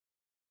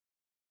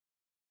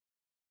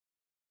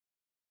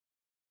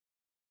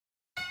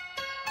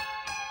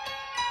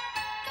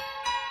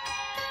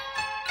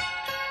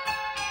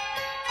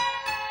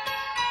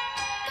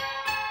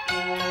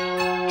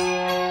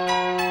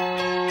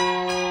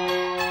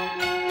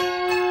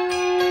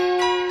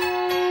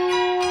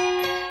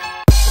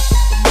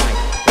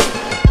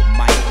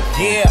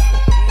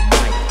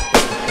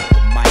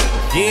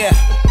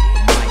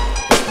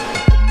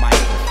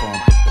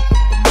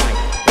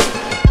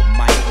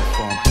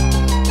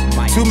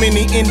Too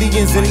many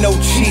Indians and no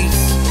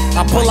chiefs.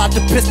 I pull out the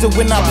pistol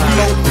when I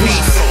promote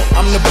peace.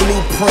 I'm the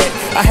blueprint.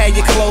 I had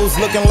your clothes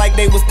looking like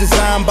they was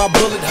designed by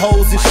bullet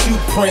holes and shoe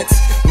prints.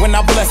 When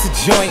I bless a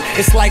joint,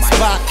 it's like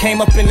Spock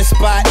came up in the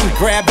spot and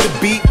grabbed the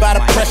beat by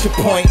the pressure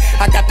point.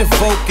 I got the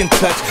Vulcan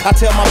touch. I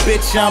tell my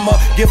bitch I'ma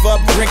give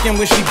up drinking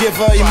when she give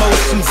her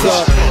emotions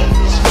up.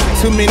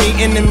 Too many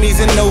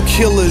enemies and no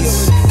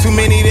killers. Too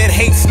many that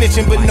hate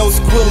snitching but no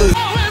squillers.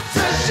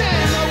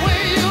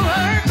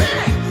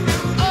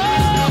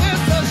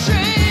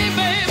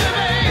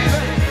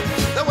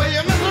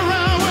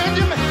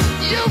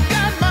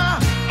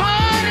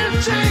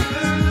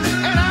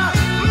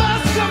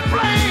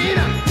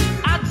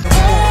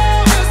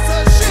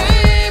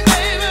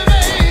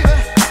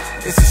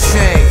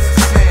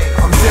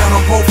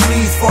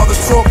 Father,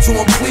 talk to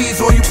him, please.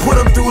 All you put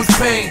him through is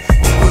pain.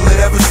 Will it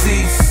ever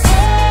cease?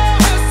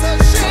 It's a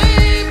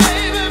shame,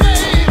 baby,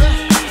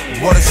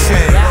 baby. What a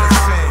shame.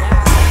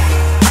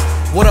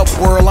 What up,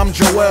 world? I'm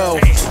Joel.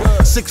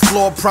 6th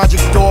floor,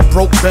 project door,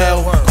 broke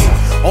bell.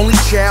 Only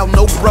child,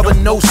 no brother,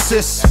 no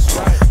sis.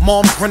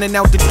 Mom's running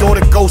out the door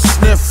to go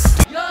sniff.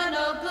 You're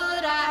no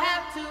good, I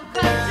have to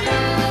cut you.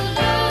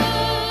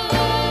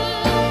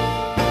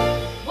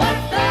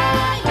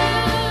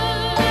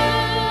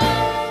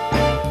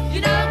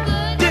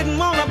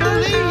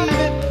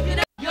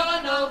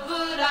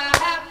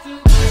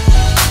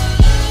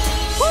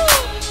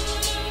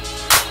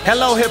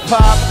 Hello hip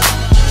hop.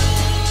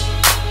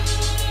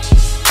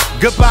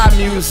 Goodbye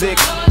music.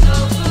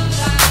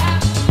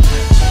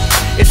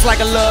 It's like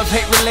a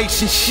love-hate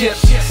relationship.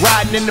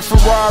 Riding in the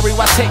Ferrari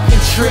while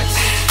taking trips.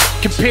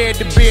 Compared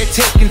to beer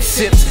taking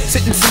sips.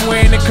 Sitting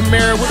somewhere in a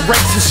Camaro with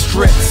racing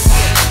strips.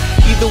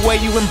 Either way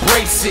you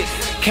embrace it.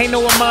 Can't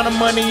no amount of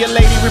money your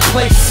lady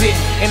replace it.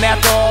 And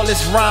after all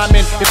this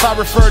rhyming, if I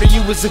refer to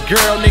you as a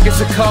girl, niggas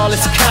will call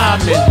it's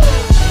common.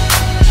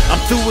 I'm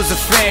through as a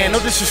fan, no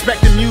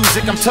disrespect to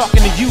music, I'm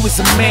talking to you as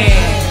a man.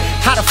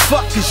 How the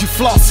fuck is you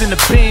flossing the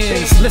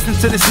bins? Listen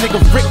to this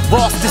nigga Rick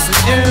Ross, this is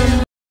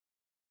M.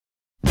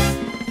 I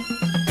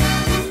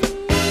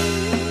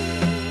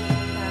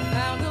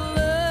found a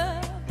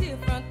love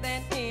different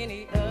than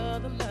any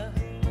other love.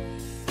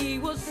 He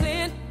was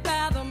sent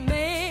by the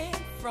man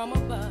from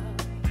above.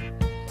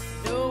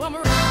 So I'm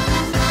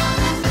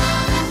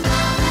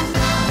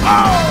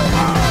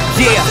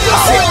Yeah, I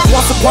said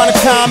once upon a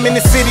time in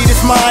the city that's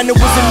mine, there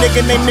was a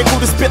nigga named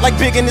Nickel that spit like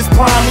Big in his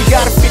prime. He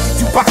got a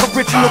 52 Bach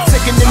original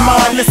ticking in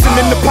mind. Listen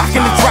in the pocket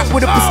and drop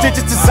with a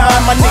prestigious design.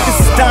 My niggas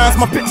is dimes,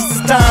 my bitches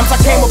is dimes.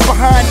 I came up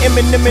behind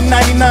Eminem in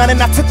 99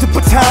 and I took the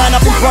baton.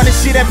 I've been running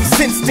shit ever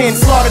since then,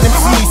 slaughtered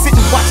MCs,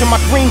 sitting watching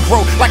my green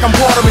grow like I'm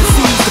watering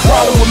seeds. The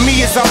problem with me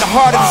is I'm the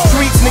heart of the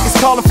streets.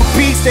 Niggas calling for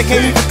peace, they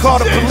can't even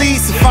call the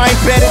police. If I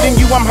ain't better than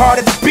you, I'm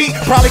harder to beat.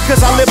 Probably cause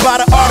I live by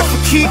the art of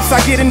for keeps.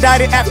 I get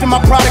indicted after my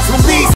product's released.